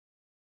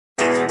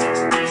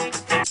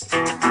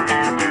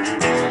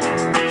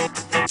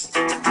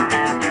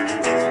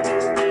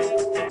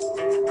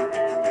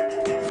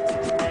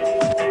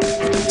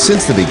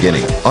Since the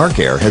beginning,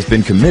 Arcair has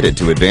been committed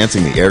to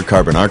advancing the air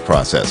carbon arc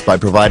process by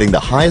providing the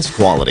highest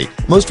quality,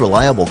 most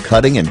reliable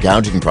cutting and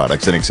gouging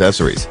products and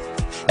accessories.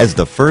 As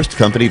the first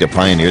company to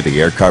pioneer the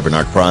air carbon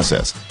arc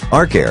process,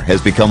 Arcair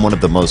has become one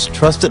of the most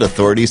trusted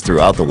authorities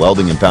throughout the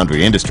welding and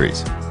foundry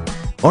industries.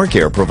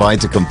 Arcair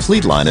provides a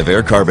complete line of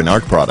air carbon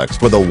arc products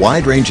for the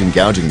wide-ranging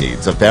gouging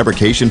needs of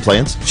fabrication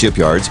plants,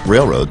 shipyards,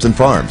 railroads, and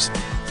farms.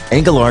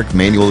 Angle-Arc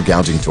manual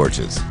gouging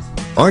torches.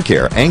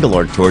 Arcair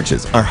Angle-Arc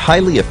torches are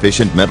highly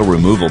efficient metal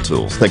removal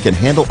tools that can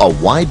handle a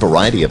wide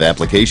variety of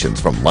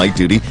applications from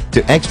light-duty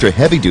to extra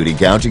heavy-duty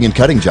gouging and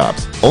cutting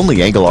jobs.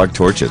 Only Angle-Arc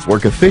torches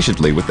work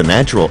efficiently with the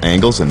natural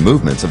angles and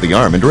movements of the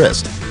arm and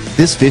wrist.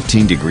 This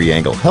 15-degree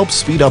angle helps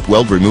speed up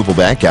weld removal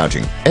back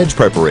gouging, edge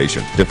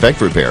preparation,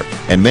 defect repair,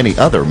 and many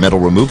other metal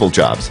removal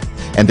jobs.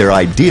 And they're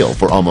ideal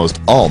for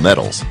almost all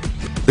metals.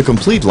 The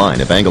complete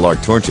line of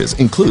Angle-Arc torches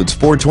includes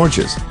 4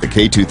 torches: the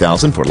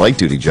K2000 for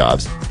light-duty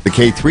jobs, the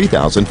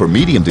K3000 for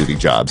medium-duty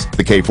jobs,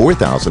 the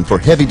K4000 for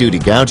heavy-duty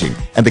gouging,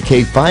 and the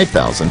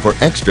K5000 for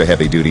extra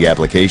heavy-duty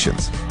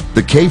applications.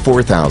 The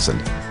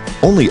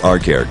K4000. Only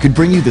Arcair could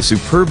bring you the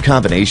superb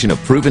combination of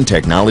proven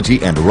technology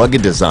and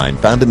rugged design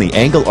found in the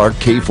Angle-Arc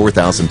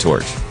K4000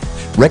 torch.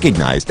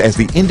 Recognized as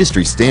the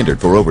industry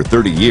standard for over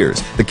 30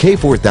 years, the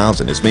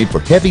K4000 is made for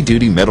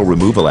heavy-duty metal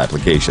removal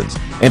applications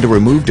and to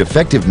remove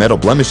defective metal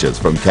blemishes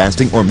from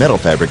casting or metal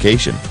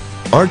fabrication.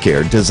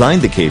 Arcair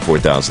designed the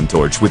K4000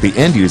 torch with the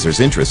end user's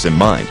interests in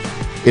mind.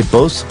 It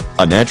boasts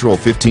a natural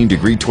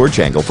 15-degree torch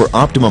angle for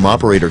optimum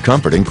operator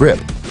comfort and grip,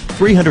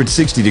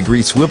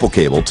 360-degree swivel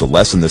cable to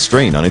lessen the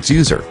strain on its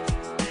user,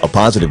 a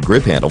positive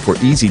grip handle for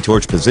easy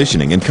torch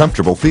positioning and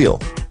comfortable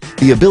feel,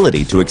 the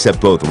ability to accept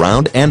both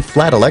round and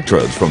flat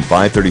electrodes from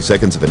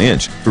 5/32 of an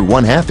inch through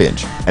 1/2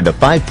 inch, and a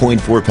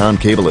 5.4-pound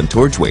cable and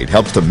torch weight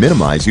helps to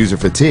minimize user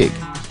fatigue.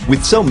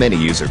 With so many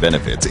user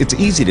benefits, it's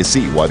easy to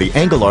see why the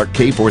Angle-Arc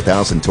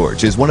K4000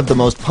 torch is one of the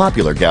most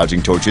popular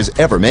gouging torches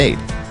ever made.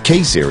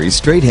 K-Series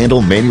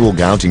straight-handle manual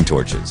gouging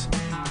torches.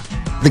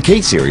 The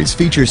K-Series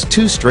features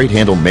 2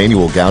 straight-handle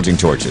manual gouging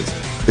torches,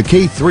 the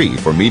K3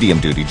 for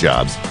medium-duty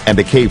jobs and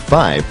the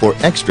K5 for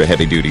extra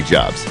heavy-duty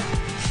jobs.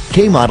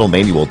 K-model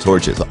manual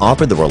torches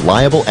offer the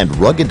reliable and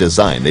rugged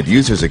design that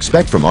users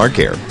expect from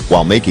Arcair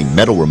while making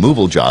metal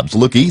removal jobs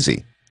look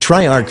easy.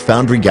 Tri-Arc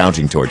foundry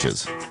gouging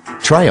torches.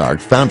 Tri-Arc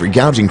foundry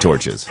gouging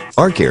torches.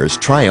 Arcair's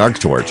Tri-Arc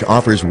torch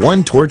offers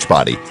one torch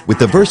body with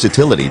the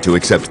versatility to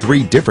accept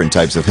 3 different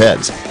types of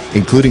heads,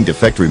 including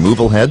defect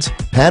removal heads,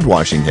 pad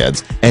washing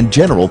heads, and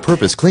general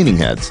purpose cleaning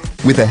heads.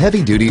 With a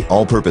heavy-duty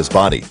all-purpose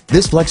body,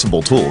 this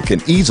flexible tool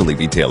can easily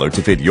be tailored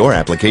to fit your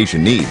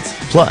application needs.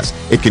 Plus,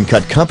 it can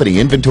cut company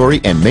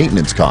inventory and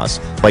maintenance costs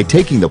by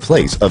taking the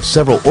place of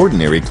several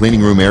ordinary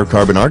cleaning room air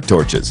carbon arc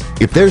torches.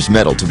 If there's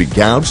metal to be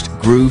gouged,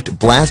 grooved,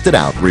 blasted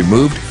out,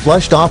 removed,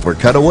 flushed off, or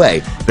cut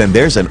away, then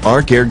there's an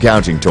Arcair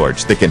gouging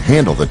torch that can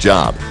handle the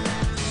job.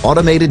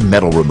 Automated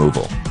metal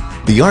removal.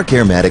 The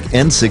Arcair-matic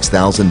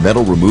N6000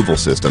 metal removal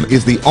system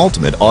is the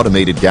ultimate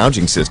automated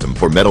gouging system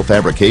for metal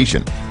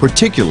fabrication,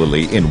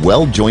 particularly in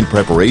weld joint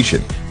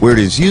preparation, where it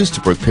is used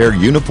to prepare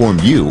uniform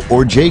U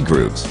or J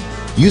grooves.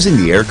 Using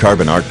the air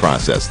carbon arc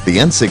process, the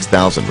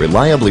N6000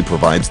 reliably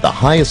provides the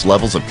highest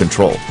levels of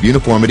control,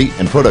 uniformity,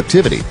 and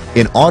productivity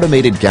in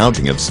automated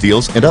gouging of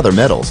steels and other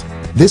metals.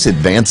 This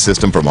advanced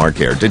system from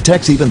Arcair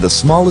detects even the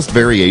smallest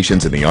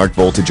variations in the arc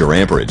voltage or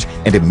amperage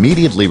and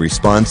immediately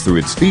responds through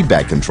its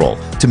feedback control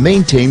to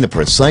maintain the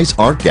precise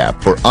arc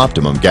gap for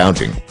optimum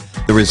gouging.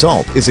 The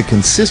result is a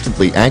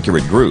consistently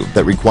accurate groove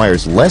that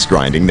requires less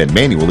grinding than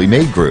manually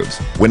made grooves.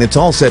 When it's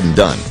all said and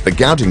done, the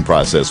gouging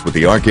process with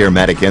the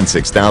Arcair-matic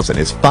N6000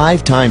 is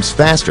 5 times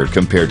faster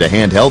compared to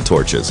handheld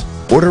torches.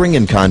 Ordering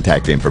and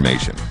contact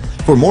information.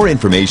 For more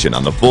information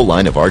on the full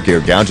line of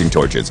Arcair gouging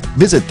torches,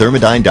 visit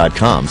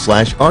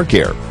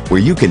thermodyne.com/Arcair,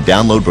 where you can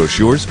download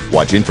brochures,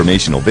 watch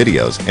informational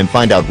videos, and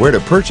find out where to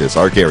purchase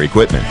Arcair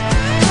equipment.